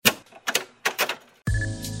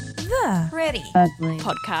Pretty ugly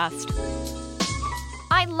podcast.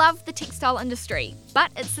 I love the textile industry,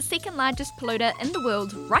 but it's the second largest polluter in the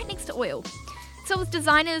world, right next to oil. So with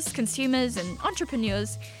designers, consumers and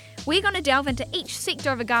entrepreneurs, we're going to delve into each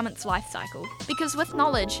sector of a garment's life cycle, because with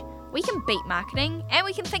knowledge, we can beat marketing and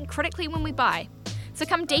we can think critically when we buy. So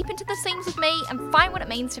come deep into the seams with me and find what it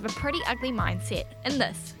means to have a pretty ugly mindset in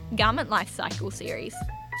this Garment Life Cycle series.